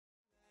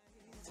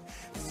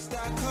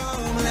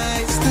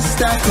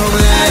está con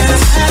él.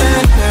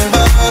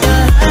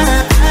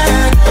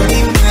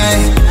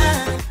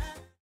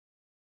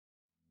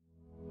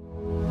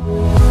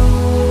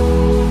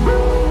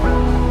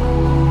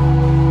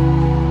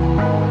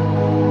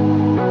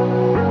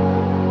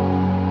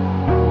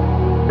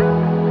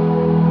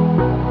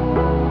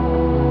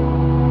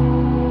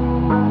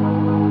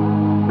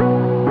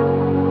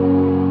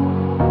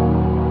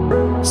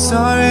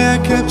 Sorry I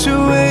kept you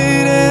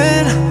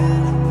waiting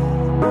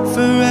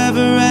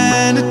forever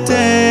and a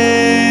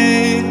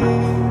day,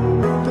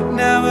 but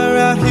now we're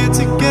out here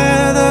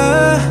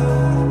together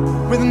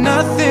with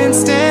nothing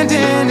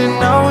standing in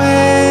our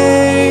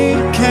way.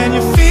 Can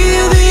you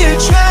feel the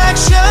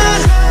attraction?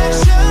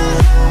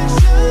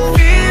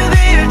 Feel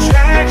the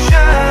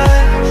attraction.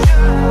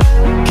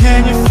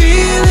 Can you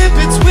feel it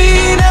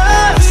between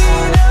us?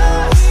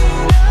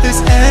 This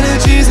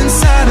energy's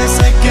inside us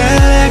like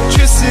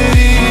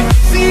electricity.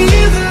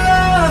 Feel the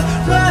love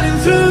running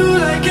through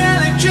like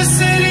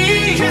electricity.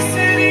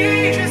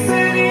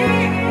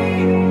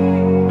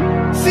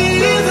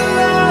 Feel the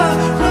love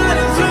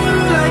running through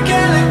like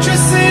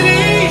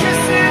electricity.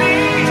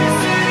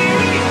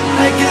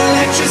 Like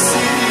electricity.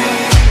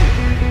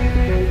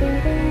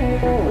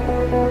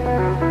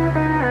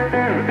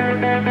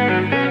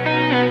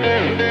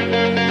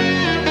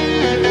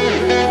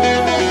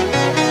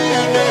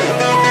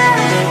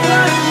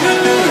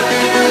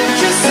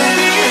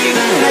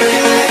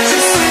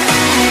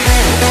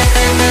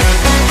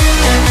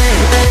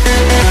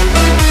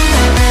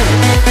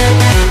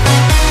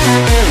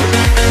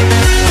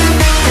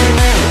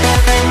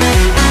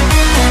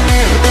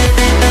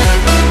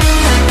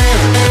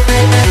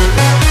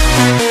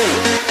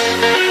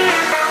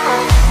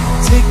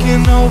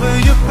 Over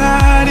your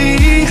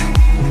body,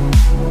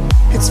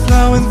 it's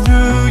flowing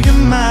through your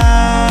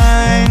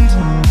mind.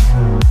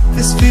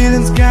 This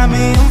feeling's got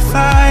me on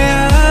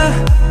fire.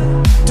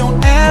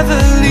 Don't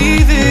ever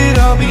leave it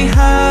all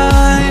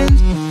behind.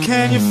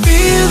 Can you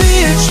feel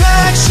the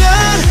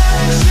attraction?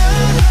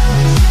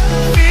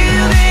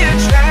 Feel the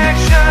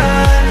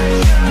attraction.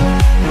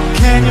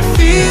 Can you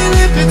feel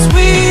it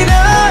between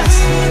us?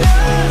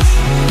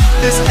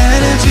 This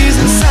energy's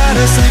inside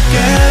us like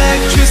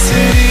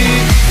electricity.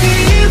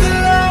 Feel the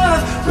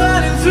love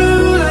running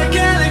through like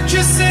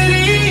electricity.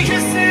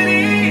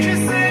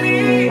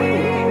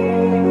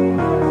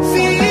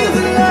 Feel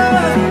the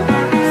love.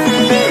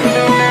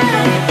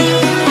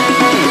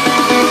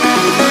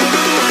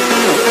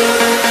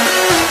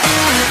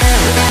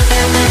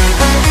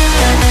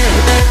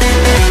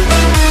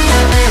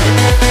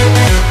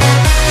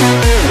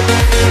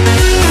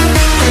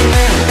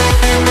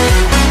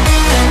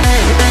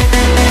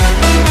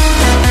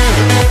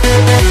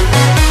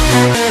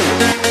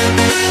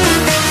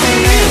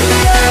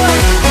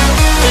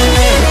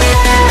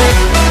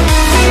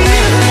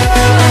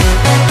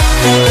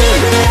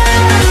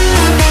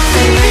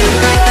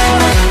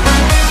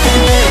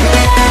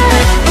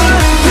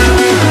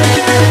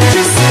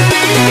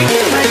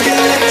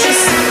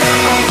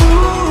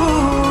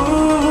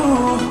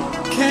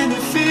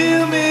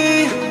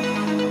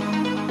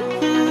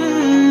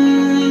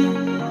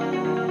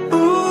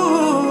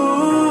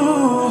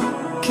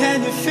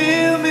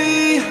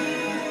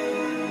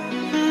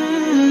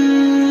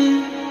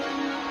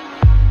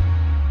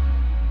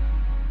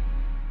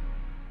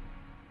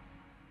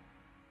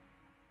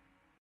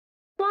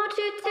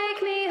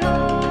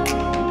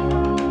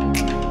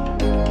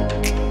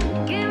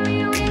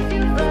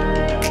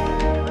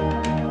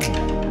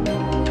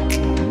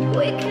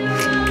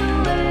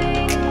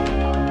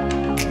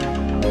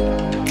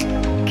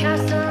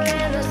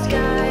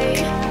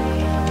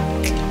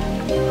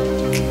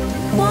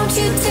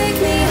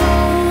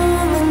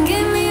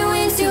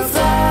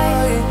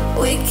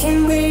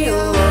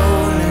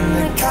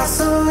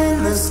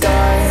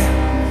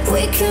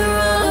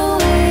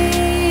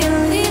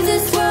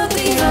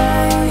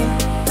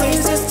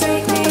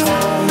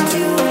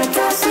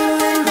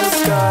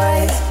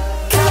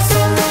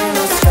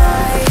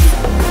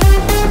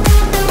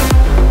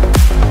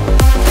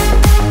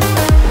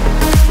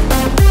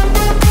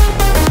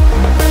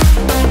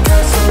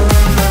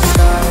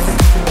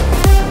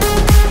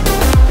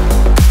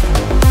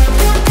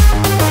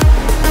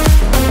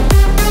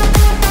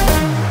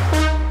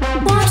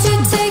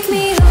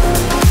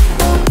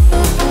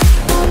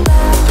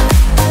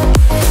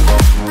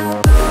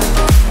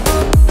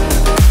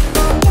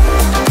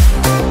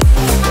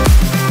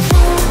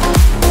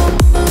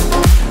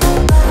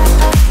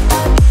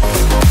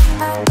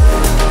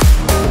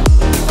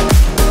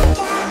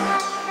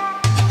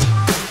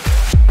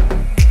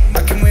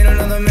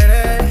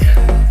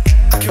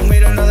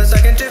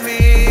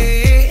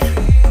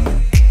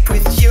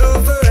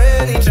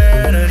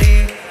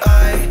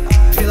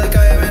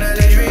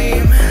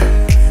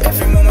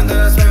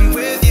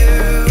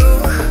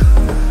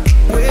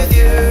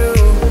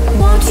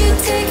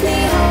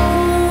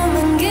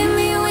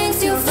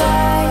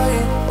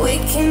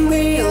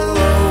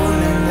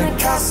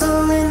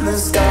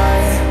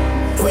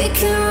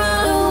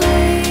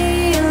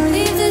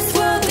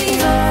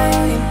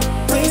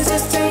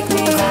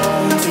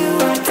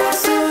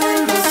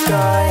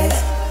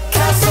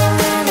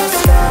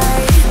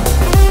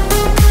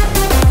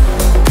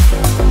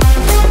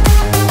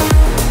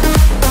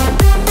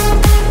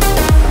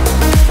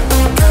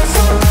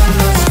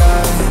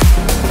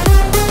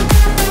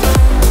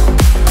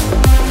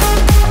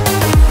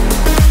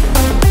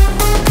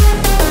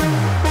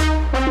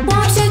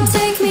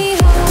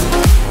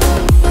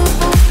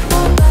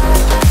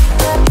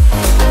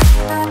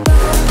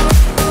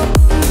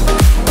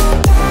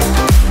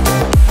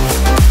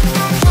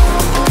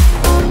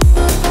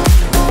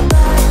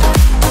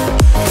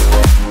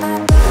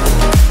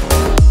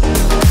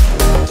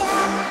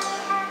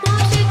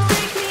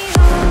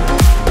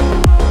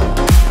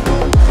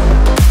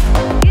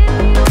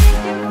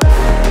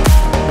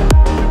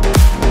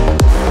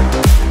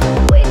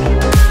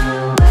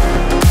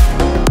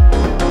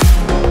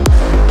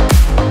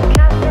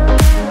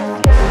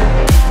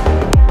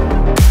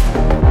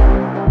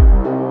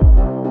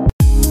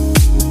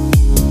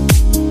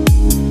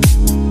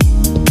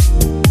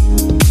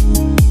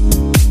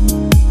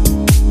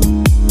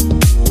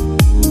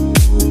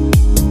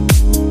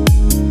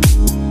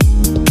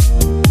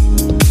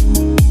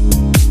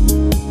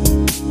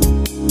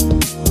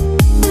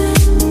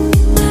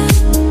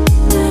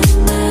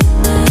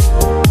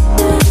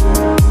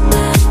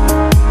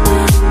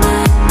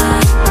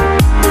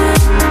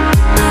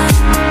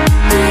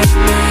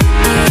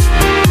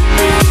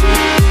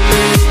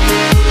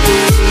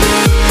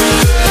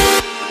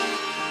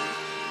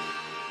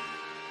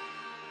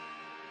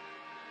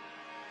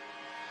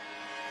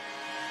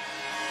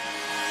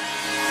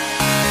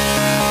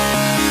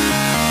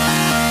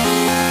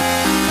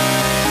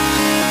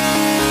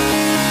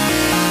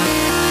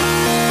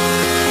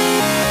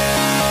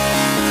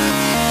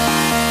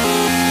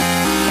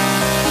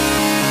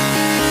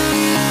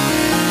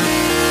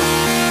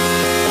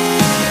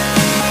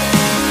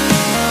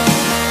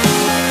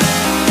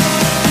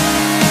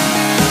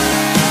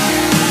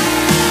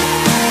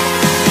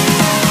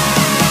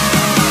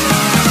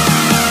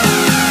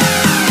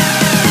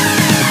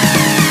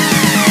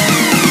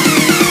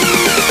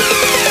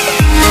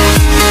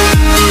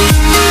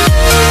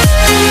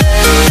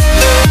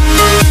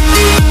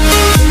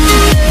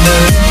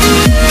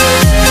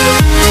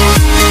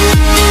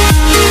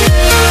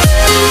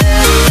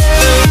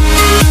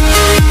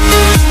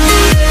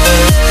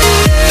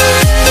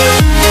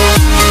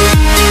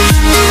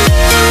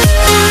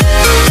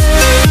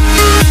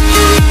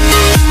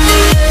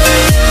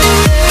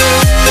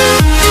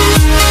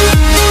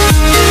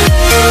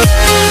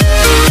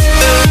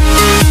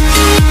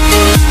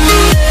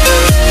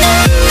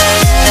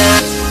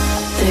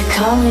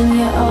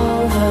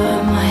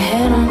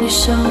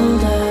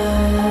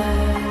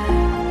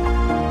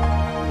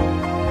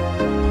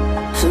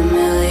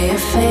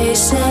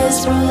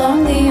 kisses,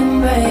 prolong the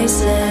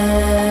embraces.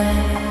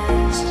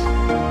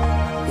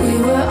 We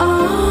were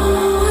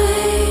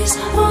always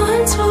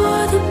one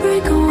for the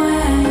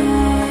breakaway,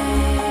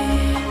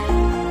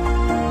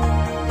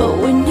 but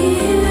we're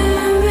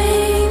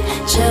nearing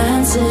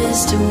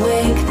chances to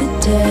wake the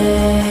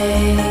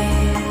day.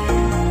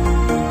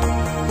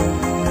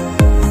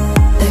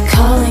 They're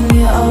calling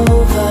you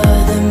over,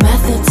 the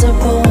methods are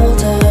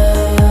bolder.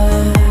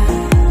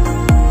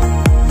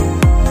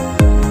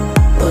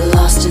 We're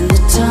lost in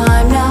the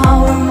time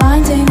now,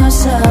 reminding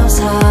ourselves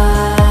how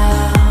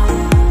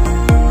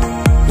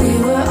we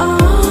were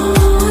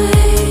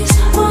always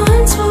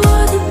one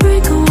for the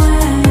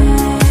breakaway,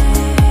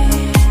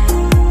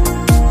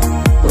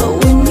 but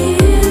we're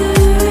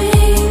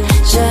nearing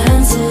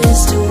chances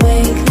to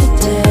wake the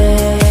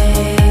day.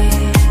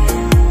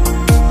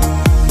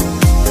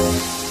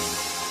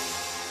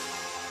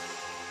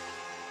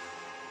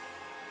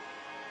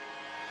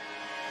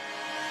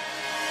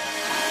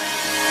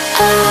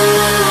 I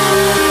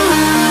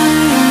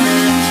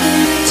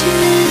came to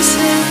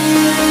say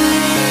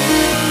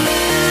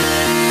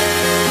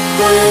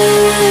when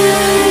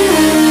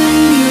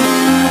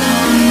you're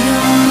on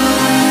your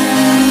own,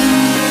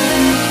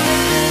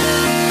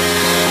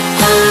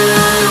 I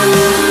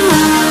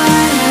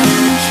am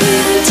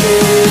here to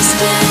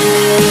stay.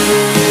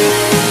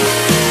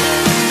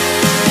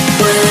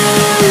 When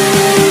you're on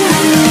your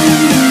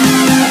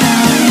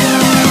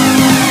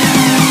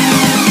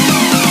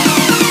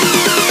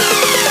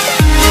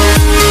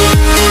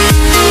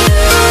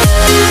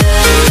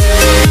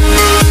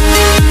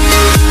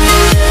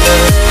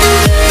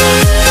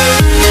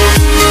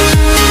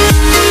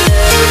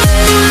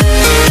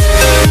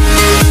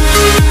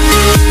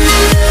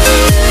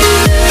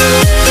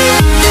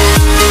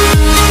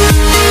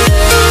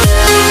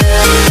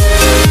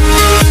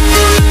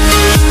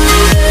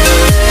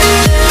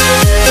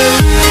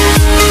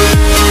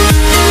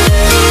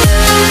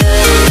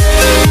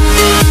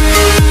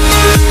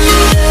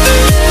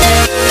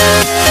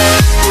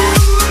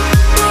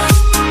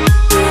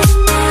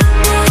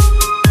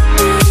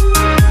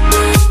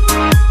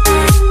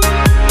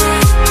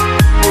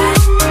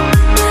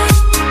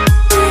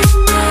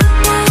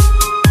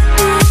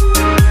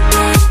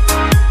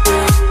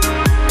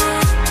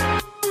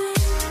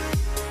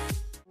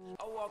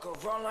I walk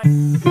around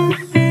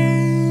like